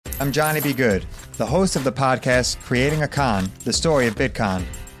I'm Johnny B. Good, the host of the podcast Creating a Con, the story of Bitcoin.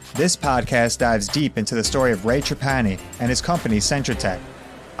 This podcast dives deep into the story of Ray Trapani and his company Centratech.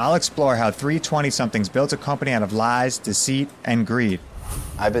 I'll explore how three 20-somethings built a company out of lies, deceit, and greed.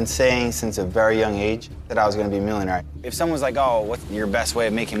 I've been saying since a very young age that I was going to be a millionaire. If someone's like, oh, what's your best way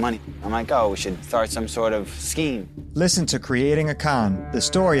of making money? I'm like, oh, we should start some sort of scheme. Listen to Creating a Con, the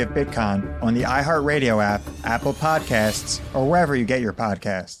story of Bitcoin on the iHeartRadio app, Apple Podcasts, or wherever you get your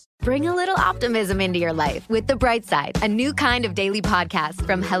podcasts. Bring a little optimism into your life with The Bright Side, a new kind of daily podcast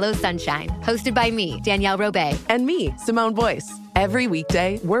from Hello Sunshine, hosted by me, Danielle Robay. And me, Simone Boyce. Every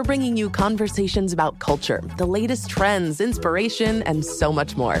weekday, we're bringing you conversations about culture, the latest trends, inspiration, and so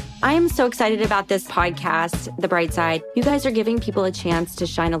much more. I am so excited about this podcast, The Bright Side. You guys are giving people a chance to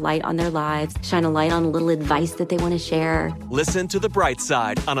shine a light on their lives, shine a light on a little advice that they want to share. Listen to The Bright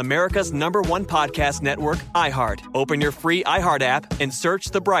Side on America's #1 podcast network, iHeart. Open your free iHeart app and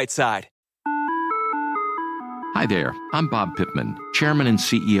search The Bright Side. Hi there, I'm Bob Pittman, Chairman and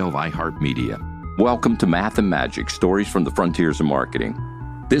CEO of iHeartMedia. Welcome to Math and Magic, Stories from the Frontiers of Marketing.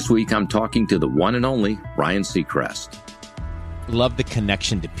 This week, I'm talking to the one and only Ryan Seacrest. Love the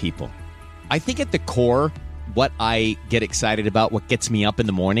connection to people. I think at the core, what I get excited about, what gets me up in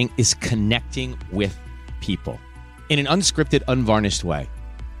the morning, is connecting with people in an unscripted, unvarnished way.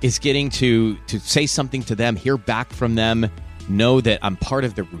 Is getting to say something to them, hear back from them, know that I'm part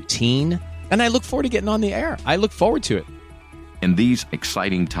of the routine. And I look forward to getting on the air. I look forward to it. In these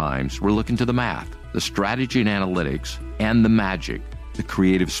exciting times, we're looking to the math, the strategy and analytics, and the magic, the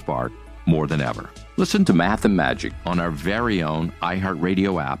creative spark, more than ever. Listen to Math and Magic on our very own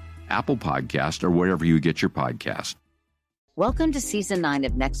iHeartRadio app, Apple Podcast, or wherever you get your podcast. Welcome to Season 9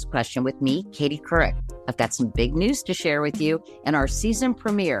 of Next Question with me, Katie Couric. I've got some big news to share with you in our season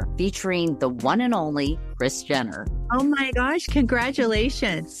premiere featuring the one and only Kris Jenner. Oh my gosh,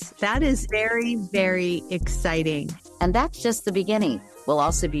 congratulations. That is very, very exciting. And that's just the beginning. We'll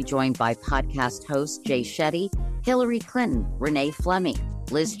also be joined by podcast host Jay Shetty, Hillary Clinton, Renee Fleming,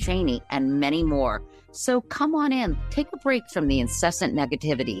 Liz Cheney, and many more. So come on in, take a break from the incessant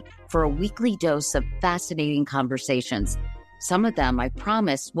negativity for a weekly dose of fascinating conversations. Some of them, I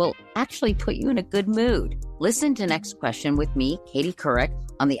promise, will actually put you in a good mood. Listen to Next Question with me, Katie Couric,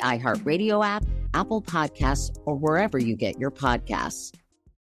 on the iHeartRadio app, Apple Podcasts, or wherever you get your podcasts.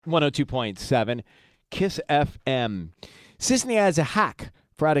 102.7 KISS FM. Cisne has a hack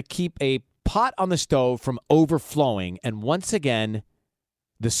for how to keep a pot on the stove from overflowing. And once again,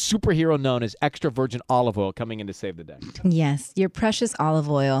 the superhero known as extra virgin olive oil coming in to save the day. Yes, your precious olive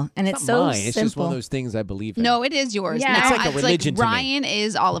oil. And it's so mine. simple. It's just one of those things I believe in. No, it is yours. Yeah. Now, It's like a religion to me. Ryan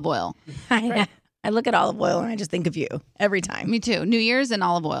is olive oil. I look at olive oil and I just think of you every time. Me too. New Year's and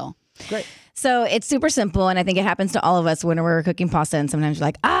olive oil. Great. So it's super simple. And I think it happens to all of us when we're cooking pasta. And sometimes you're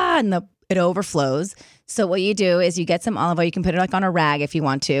like, and it overflows. So what you do is you get some olive oil. You can put it like on a rag if you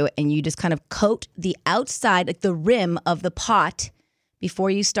want to. And you just kind of coat the outside, like the rim of the pot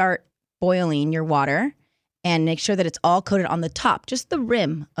before you start boiling your water, and make sure that it's all coated on the top, just the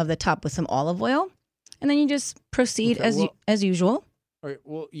rim of the top with some olive oil. And then you just proceed as usual. All right,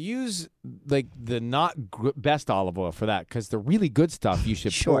 well, use like the not best olive oil for that, because the really good stuff you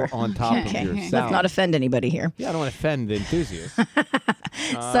should pour on top of your salad. Let's not offend anybody here. Yeah, I don't want to offend the enthusiasts.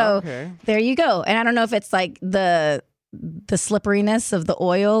 There you go. And I don't know if it's like the slipperiness of the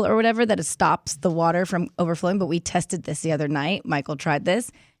oil or whatever that it stops the water from overflowing, but we tested this the other night. Michael tried this.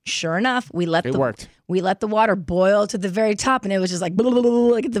 Sure enough, we let the water boil to the very top, and it was just like at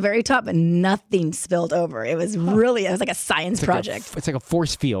the very top, and nothing spilled over. It was like a science project. It's like a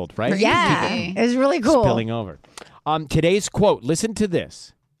force field, right? Yeah, it was really cool. Spilling over. Today's quote. Listen to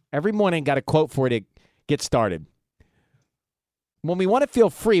this. Every morning, got a quote for you to get started. When we want to feel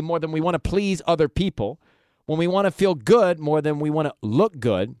free more than we want to please other people, when we want to feel good more than we want to look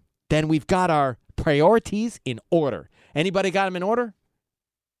good, then we've got our priorities in order. Anybody got them in order?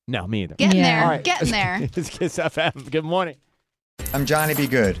 No, me either. Getting there. All right. Getting there. It's KISS FM. Good morning. I'm Johnny B.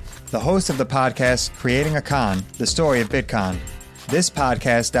 Good, the host of the podcast Creating a Con, the story of Bitcoin. This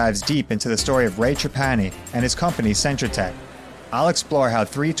podcast dives deep into the story of Ray Trapani and his company Centratech. I'll explore how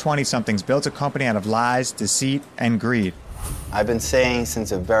three 20-somethings built a company out of lies, deceit, and greed. I've been saying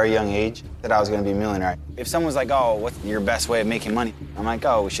since a very young age that I was going to be a millionaire. If someone's like, oh, what's your best way of making money? I'm like,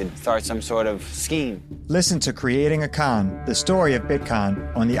 oh, we should start some sort of scheme. Listen to Creating a Con, the story of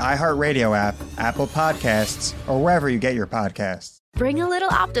Bitcoin on the iHeartRadio app, Apple Podcasts, or wherever you get your podcasts. Bring a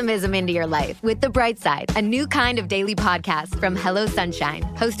little optimism into your life with The Bright Side, a new kind of daily podcast from Hello Sunshine,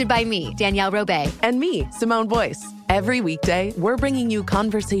 hosted by me, Danielle Robay. And me, Simone Boyce. Every weekday, we're bringing you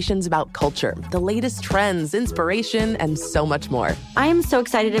conversations about culture, the latest trends, inspiration, and so much more. I am so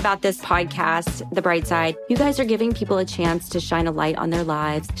excited about this podcast, The Bright Side. You guys are giving people a chance to shine a light on their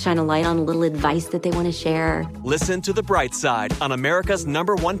lives, shine a light on a little advice that they want to share. Listen to The Bright Side on America's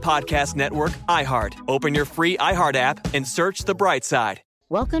 #1 podcast network, iHeart. Open your free iHeart app and search The Bright Side.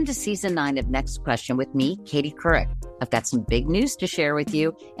 Welcome to Season 9 of Next Question with me, Katie Couric. I've got some big news to share with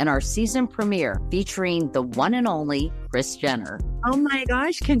you in our season premiere featuring the one and only Kris Jenner. Oh my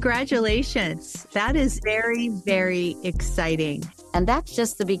gosh, congratulations. That is very, very exciting. And that's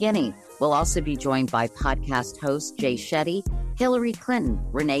just the beginning. We'll also be joined by podcast host Jay Shetty, Hillary Clinton,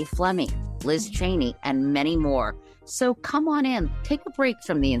 Renee Fleming, Liz Cheney, and many more. So come on in, take a break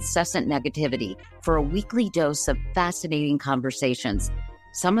from the incessant negativity for a weekly dose of fascinating conversations.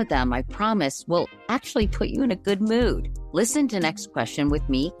 Some of them, I promise, will actually put you in a good mood. Listen to Next Question with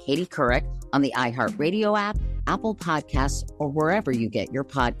me, Katie Couric, on the iHeartRadio app, Apple Podcasts, or wherever you get your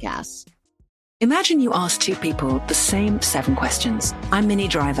podcasts. Imagine you ask two people the same 7 questions. I'm Minnie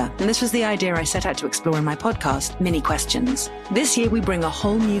Driver, and this was the idea I set out to explore in my podcast, Mini Questions. This year, we bring a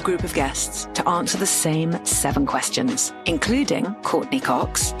whole new group of guests to answer the same 7 questions, including Courtney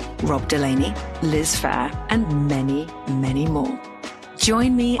Cox, Rob Delaney, Liz Phair, and many, many more.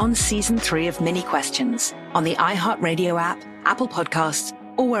 Join me on Season 3 of Mini Questions on the iHeartRadio app, Apple Podcasts,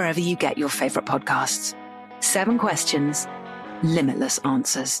 or wherever you get your favorite podcasts. 7 questions, limitless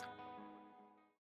answers.